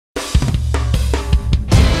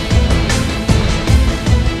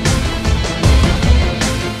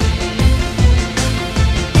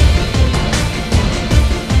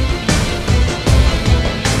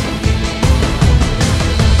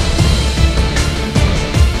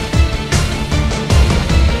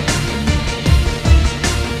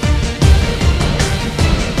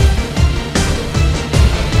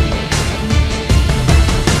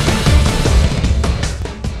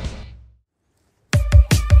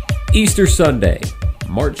Easter Sunday,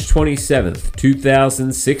 March 27th,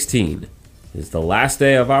 2016, is the last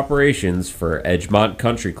day of operations for Edgmont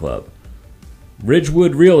Country Club.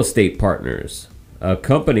 Ridgewood Real Estate Partners, a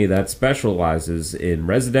company that specializes in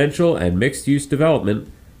residential and mixed-use development,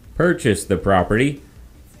 purchased the property.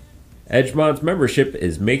 Edgmont's membership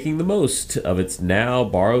is making the most of its now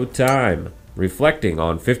borrowed time, reflecting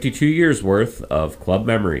on 52 years' worth of club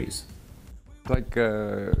memories. Like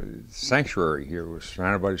a sanctuary here. We're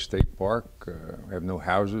surrounded by the state park. We have no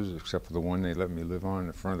houses except for the one they let me live on in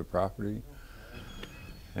the front of the property.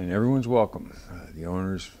 And everyone's welcome. The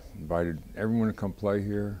owners invited everyone to come play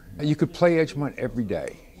here. You could play Edgmont every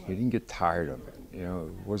day. You didn't get tired of it. You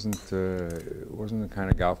know, it wasn't the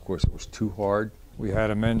kind of golf course that was too hard. We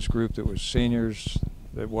had a men's group that was seniors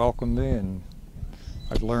that welcomed me, and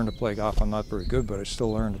I'd learned to play golf. I'm not very good, but I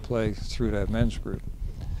still learned to play through that men's group.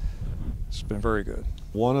 It's been very good.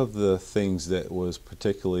 One of the things that was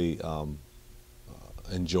particularly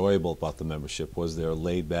enjoyable about the membership was their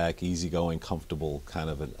laid-back, easygoing, comfortable kind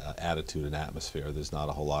of an attitude and atmosphere. There's not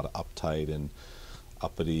a whole lot of uptight and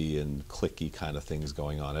uppity and cliquey kind of things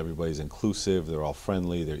going on. Everybody's inclusive, they're all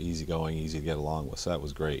friendly, they're easygoing, easy to get along with, so that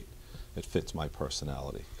was great. It fits my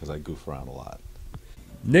personality because I goof around a lot.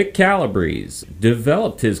 Nick Calabrese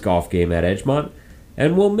developed his golf game at Edgmont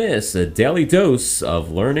and will miss a daily dose of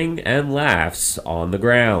learning and laughs on the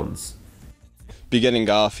grounds. Beginning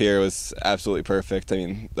golf here was absolutely perfect. I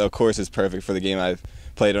mean, the course is perfect for the game I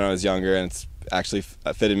played when I was younger, and it's actually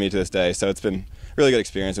fitted me to this day, so it's been a really good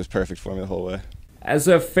experience. It was perfect for me the whole way. As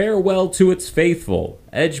a farewell to its faithful,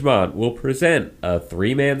 Edgmont will present a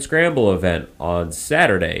three-man scramble event on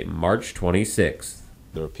Saturday, March 26th.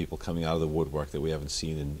 There are people coming out of the woodwork that we haven't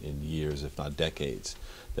seen in years, if not decades,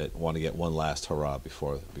 that want to get one last hurrah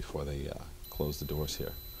before they close the doors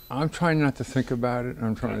here. I'm trying not to think about it.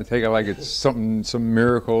 I'm trying to take it like it's some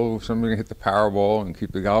miracle, somebody hit the Powerball and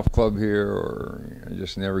keep the golf club here, or I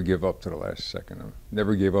just never give up to the last second. I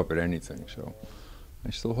never gave up at anything, so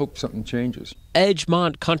I still hope something changes.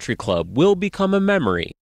 Edgmont Country Club will become a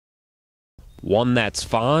memory, one that's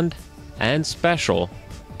fond and special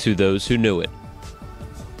to those who knew it.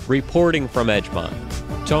 Reporting from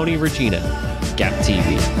Edgmont, Tony Regina,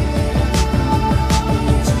 GAPTV.